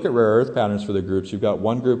 And then you look at rare earth patterns for the groups. You've got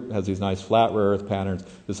one group that has these nice flat rare earth patterns,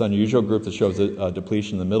 this unusual group that shows a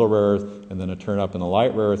depletion in the middle rare earth and then a turn up in the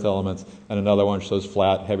light rare earth elements, and another one shows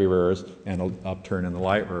flat, heavy rare earths and an upturn in the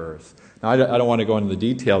light rare earths. Now, I don't want to go into the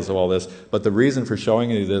details of all this, but the reason for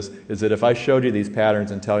showing you this is that if I showed you these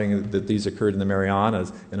patterns and telling you that these occurred in the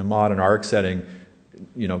Marianas in a modern arc setting,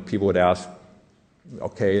 people would ask,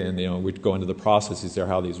 okay, and we'd go into the processes there,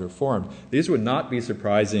 how these were formed. These would not be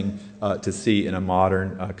surprising to see in a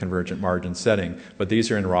modern convergent margin setting, but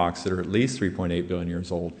these are in rocks that are at least 3.8 billion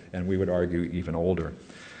years old, and we would argue even older.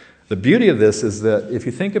 The beauty of this is that if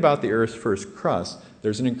you think about the Earth's first crust,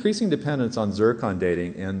 there's an increasing dependence on zircon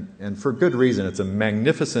dating, and for good reason. It's a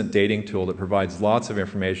magnificent dating tool that provides lots of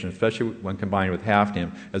information, especially when combined with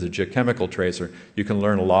hafnium as a geochemical tracer. You can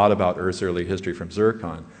learn a lot about Earth's early history from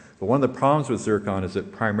zircon. But one of the problems with zircon is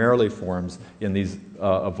it primarily forms in these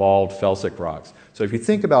evolved felsic rocks. So if you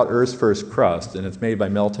think about Earth's first crust, and it's made by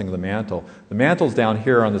melting of the mantle's down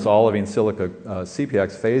here on this olivine silica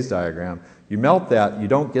CPX phase diagram. You melt that, you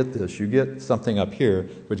don't get this. You get something up here,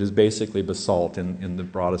 which is basically basalt in the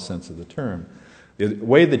broadest sense of the term. The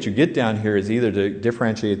way that you get down here is either to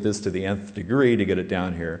differentiate this to the nth degree to get it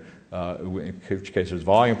down here, in which case there's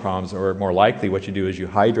volume problems, or more likely what you do is you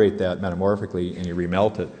hydrate that metamorphically and you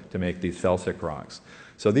remelt it to make these felsic rocks.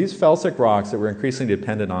 So these felsic rocks that we're increasingly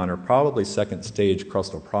dependent on are probably second stage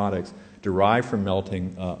crustal products derived from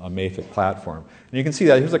melting a mafic platform. And you can see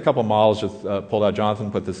that. Here's a couple models just pulled out.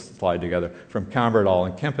 Jonathan put this slide together from Camber et al.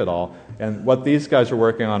 And Kemp et al. And what these guys are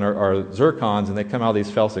working on are zircons, and they come out of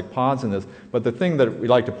these felsic pods in this. But the thing that we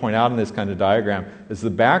like to point out in this kind of diagram is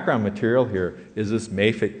the background material here is this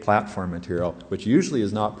mafic platform material, which usually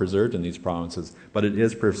is not preserved in these provinces, but it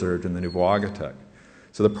is preserved in the Nouveau Agatek.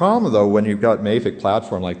 So the problem, though, when you've got mafic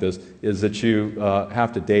platform like this is that you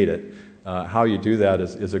have to date it. How you do that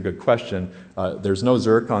is a good question. There's no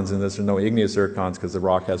zircons in this, there's no igneous zircons because the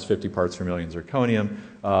rock has 50 parts per million zirconium.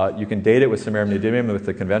 You can date it with samarium neodymium. With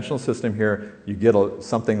the conventional system here, you get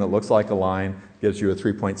something that looks like a line, gives you a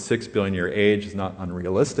 3.6 billion year age. It's not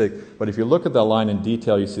unrealistic, but if you look at that line in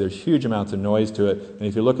detail, you see there's huge amounts of noise to it, and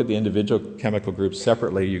if you look at the individual chemical groups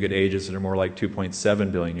separately, you get ages that are more like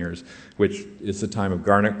 2.7 billion years, which is the time of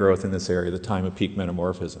garnet growth in this area, the time of peak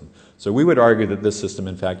metamorphism. So we would argue that this system,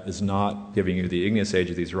 in fact, is not giving you the igneous age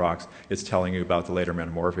of these rocks, it's telling you about the later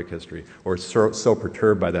metamorphic history, or it's so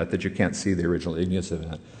perturbed by that that you can't see the original igneous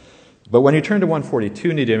event. But when you turn to 142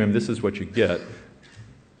 neodymium, this is what you get.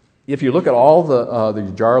 If you look at all the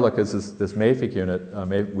jarlicas, this mafic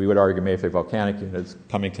unit, we would argue mafic volcanic units,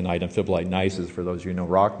 cummingtonite, amphibolite, gneisses, for those of you who know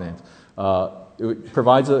rock names, it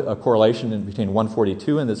provides a correlation between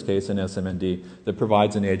 142 in this case and SMND that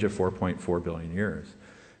provides an age of 4.4 billion years.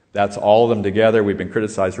 That's all of them together. We've been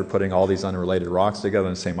criticized for putting all these unrelated rocks together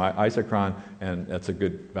in the same isochron, and that's a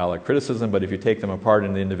good, valid criticism, but if you take them apart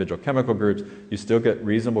into individual chemical groups, you still get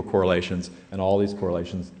reasonable correlations, and all these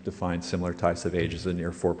correlations define similar types of ages of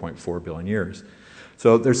near 4.4 billion years.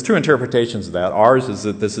 So there's two interpretations of that. Ours is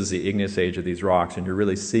that this is the igneous age of these rocks, and you're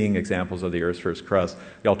really seeing examples of the Earth's first crust.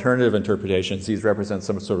 The alternative interpretation is these represent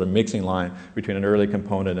some sort of mixing line between an early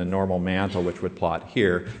component and normal mantle, which would plot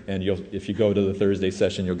here. And if you go to the Thursday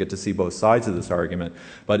session, you'll get to see both sides of this argument.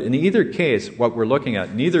 But in either case, what we're looking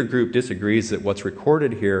at, neither group disagrees that what's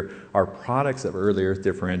recorded here are products of early Earth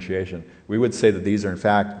differentiation. We would say that these are, in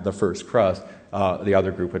fact, the first crust. The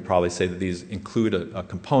other group would probably say that these include a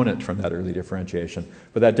component from that early differentiation,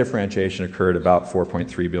 but that differentiation occurred about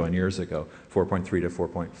 4.3 billion years ago, 4.3 to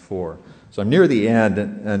 4.4. So I'm near the end,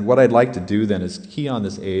 and what I'd like to do then is key on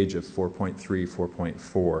this age of 4.3,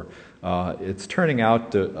 4.4. It's turning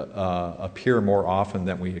out to appear more often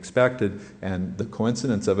than we expected, and the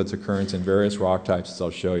coincidence of its occurrence in various rock types, as I'll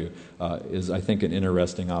show you, is, I think, an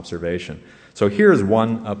interesting observation. So here's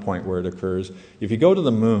one point where it occurs. If you go to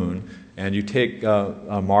the moon and you take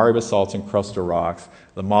Mare basalts and crustal rocks,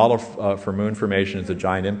 the model for moon formation is a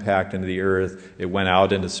giant impact into the Earth. It went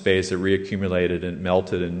out into space, it reaccumulated and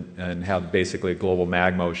melted and had basically a global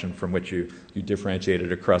mag motion from which you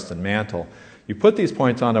differentiated a crust and mantle. You put these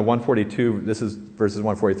points on a 142, this is versus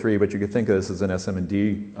 143, but you could think of this as an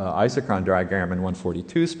SM&D isochron diagram in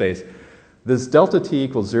 142 space. This delta t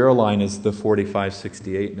equals 0 line is the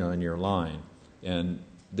 4568 million year line. And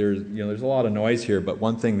there's a lot of noise here, but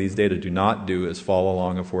one thing these data do not do is follow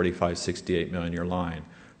along a 4568 million year line.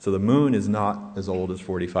 So the moon is not as old as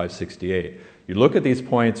 4568. You look at these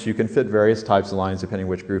points, you can fit various types of lines depending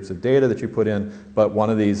which groups of data that you put in, but one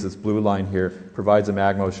of these, this blue line here, provides a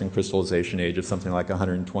mag motion crystallization age of something like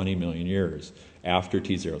 120 million years after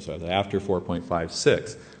T0, so after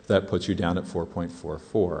 4.56. That puts you down at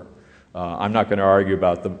 4.44. I'm not going to argue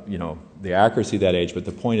about the accuracy of that age, but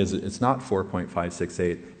the point is it's not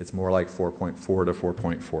 4.568, it's more like 4.4 to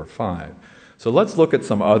 4.45. So let's look at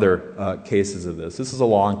some other cases of this. This is a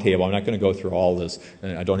long table. I'm not going to go through all this,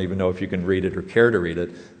 and I don't even know if you can read it or care to read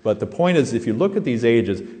it. But the point is, if you look at these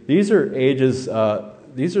ages, these are ages,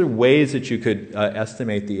 these are ways that you could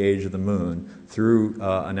estimate the age of the moon through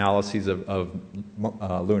analyses of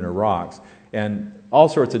lunar rocks. And all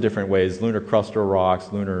sorts of different ways. Lunar crustal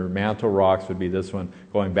rocks, lunar mantle rocks would be this one,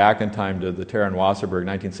 going back in time to the Terra and Wasserberg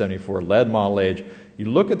 1974 lead model age. You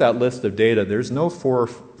look at that list of data, there's no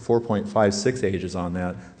 4.56 ages on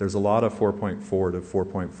that. There's a lot of 4.4 to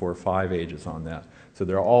 4.45 ages on that. So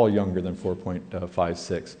they're all younger than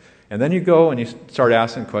 4.56. And then you go and you start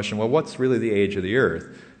asking the question, well, what's really the age of the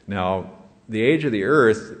Earth? Now, the age of the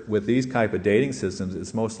Earth with these type of dating systems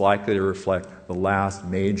is most likely to reflect the last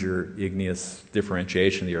major igneous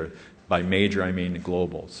differentiation of the Earth. By major, I mean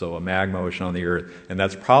global, so a mag motion on the Earth, and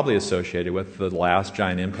that's probably associated with the last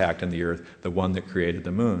giant impact on the Earth, the one that created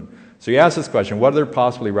the moon. So you ask this question, what are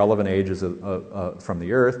possibly relevant ages from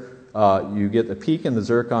the Earth? You get the peak in the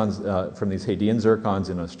zircons from these Hadean zircons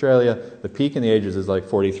in Australia. The peak in the ages is like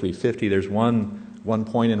 4350. There's one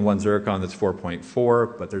point in one zircon that's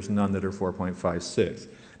 4.4, but there's none that are 4.56.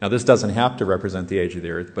 Now this doesn't have to represent the age of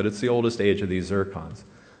the Earth, but it's the oldest age of these zircons.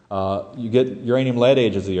 You get uranium-lead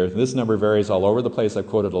ages of the Earth. This number varies all over the place. I've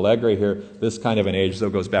quoted Allegre here. This kind of an age, though,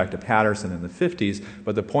 goes back to Patterson in the 50s.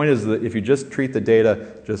 But the point is that if you just treat the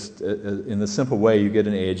data just in the simple way, you get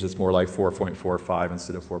an age that's more like 4.45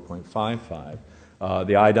 instead of 4.55.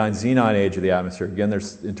 The iodine-xenon age of the atmosphere, again,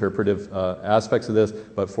 there's interpretive aspects of this,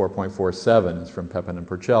 but 4.47 is from Pepin and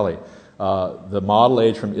Percelli. The model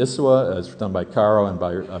age from ISWA, as done by Caro and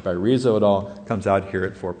by Rizzo et al., comes out here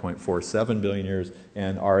at 4.47 billion years,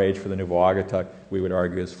 and our age for the Nouveau Agatuk, we would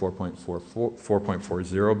argue, is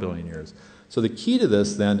 4.40 billion years. So the key to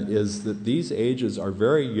this, then, is that these ages are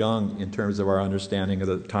very young in terms of our understanding of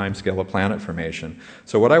the time scale of planet formation.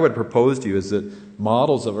 So what I would propose to you is that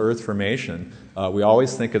models of Earth formation, we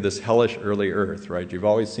always think of this hellish early Earth, right? You've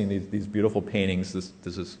always seen these beautiful paintings. This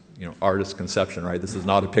is artist's conception, right? This is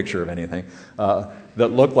not a picture of anything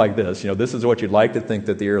that look like this. This is what you'd like to think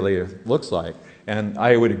that the early Earth looks like. And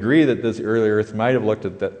I would agree that this early Earth might have looked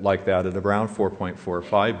like that at around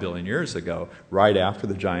 4.45 billion years ago, right after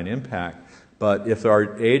the giant impact. But if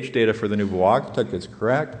our age data for the Nouveau Agatuk is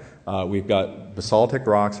correct, we've got basaltic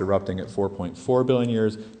rocks erupting at 4.4 billion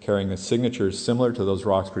years, carrying the signatures similar to those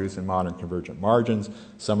rocks produced in modern convergent margins.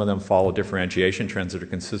 Some of them follow differentiation trends that are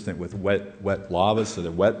consistent with wet lava, so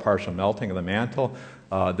the wet partial melting of the mantle.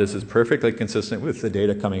 This is perfectly consistent with the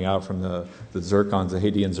data coming out from the zircons, the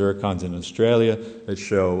Hadean zircons in Australia that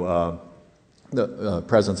show the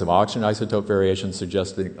presence of oxygen isotope variation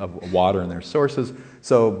suggesting of water in their sources.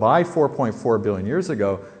 So by 4.4 billion years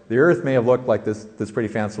ago, the Earth may have looked like this pretty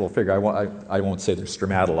fanciful figure. I won't say there's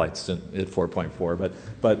stromatolites at 4.4,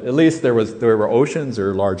 but at least there were oceans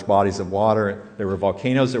or large bodies of water. There were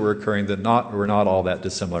volcanoes that were occurring that were not all that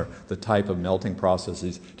dissimilar, the type of melting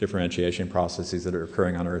processes, differentiation processes that are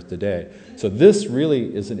occurring on Earth today. So this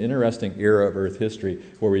really is an interesting era of Earth history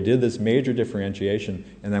where we did this major differentiation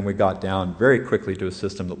and then we got down very quickly to a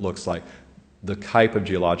system that looks like the type of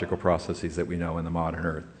geological processes that we know in the modern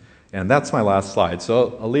Earth. And that's my last slide.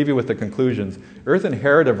 So I'll leave you with the conclusions. Earth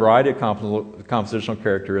inherited a variety of compositional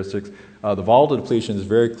characteristics. The volatile depletion is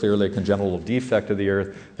very clearly a congenital defect of the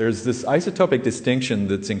Earth. There's this isotopic distinction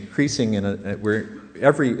that's increasing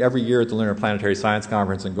every year at the Lunar Planetary Science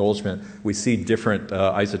Conference in Goldschmidt, we see different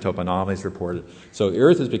isotope anomalies reported. So the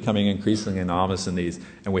Earth is becoming increasingly anomalous in these,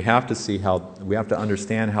 and we have to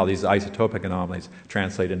understand how these isotopic anomalies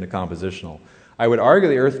translate into compositional. I would argue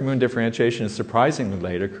the Earth-Moon differentiation is surprisingly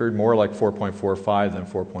late. It occurred more like 4.45 than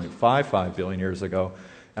 4.55 billion years ago.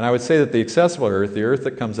 And I would say that the accessible Earth, the Earth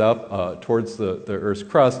that comes up towards the Earth's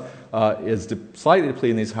crust, is slightly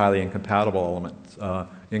depleting these highly incompatible elements,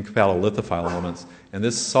 incompatible lithophile elements. And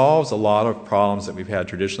this solves a lot of problems that we've had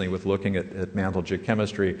traditionally with looking at mantle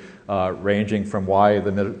geochemistry, ranging from why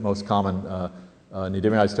the most common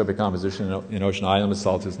neodymium isotopic composition in ocean island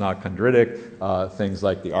basalts is not chondritic. Things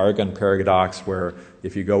like the argon paradox, where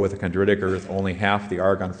if you go with a chondritic Earth, only half the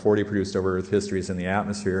argon-40 produced over Earth history is in the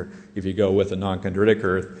atmosphere. If you go with a non-chondritic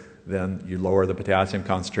Earth, then you lower the potassium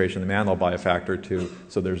concentration in the mantle by a factor of 2,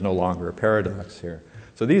 so there's no longer a paradox here.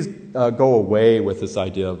 So these go away with this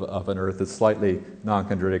idea of an Earth that's slightly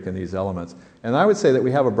non-chondritic in these elements. And I would say that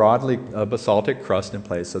we have a broadly basaltic crust in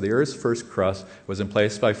place. So the Earth's first crust was in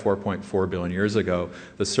place by 4.4 billion years ago.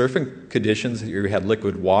 The surfing conditions, you had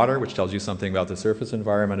liquid water, which tells you something about the surface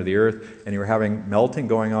environment of the Earth, and you were having melting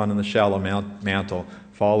going on in the shallow mantle,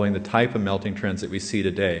 following the type of melting trends that we see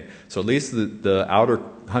today. So at least the outer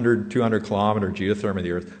 100, 200 kilometer geotherm of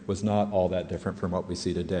the Earth was not all that different from what we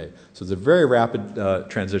see today. So it's a very rapid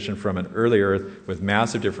transition from an early Earth with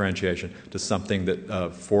massive differentiation to something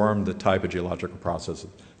that formed the type of geological processes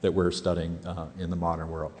that we're studying in the modern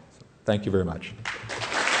world. So, thank you very much.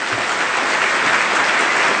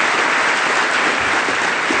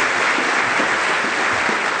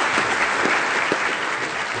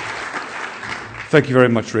 Thank you very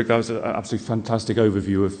much, Rick. That was an absolutely fantastic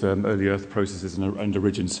overview of early Earth processes and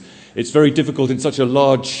origins. It's very difficult in such a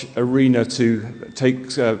large arena to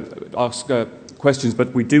ask questions,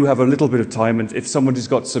 but we do have a little bit of time, and if someone has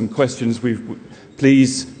got some questions,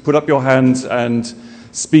 please put up your hands and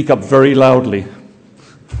speak up very loudly. Thank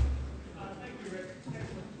you, Rick.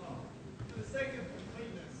 Excellent talk. For the sake of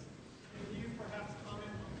completeness, can you perhaps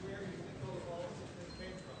comment on where you think those volatiles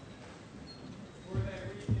came from? Were they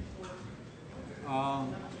reinforced?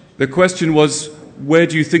 The question was, where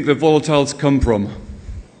do you think the volatiles come from?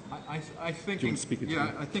 I think, Do you want to speak it to me?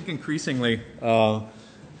 I think increasingly, I'm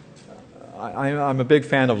a big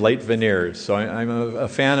fan of late veneers. So I'm a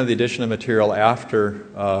fan of the addition of material after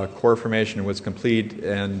core formation was complete,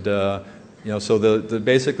 and so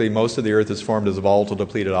basically most of the Earth is formed as volatile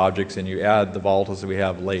depleted objects, and you add the volatiles that we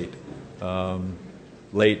have late.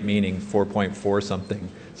 Late meaning 4.4 something,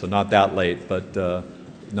 so not that late, but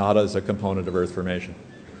not as a component of Earth formation.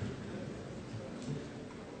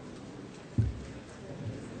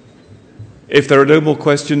 If there are no more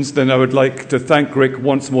questions, then I would like to thank Rick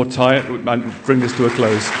once more time and bring this to a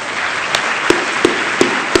close.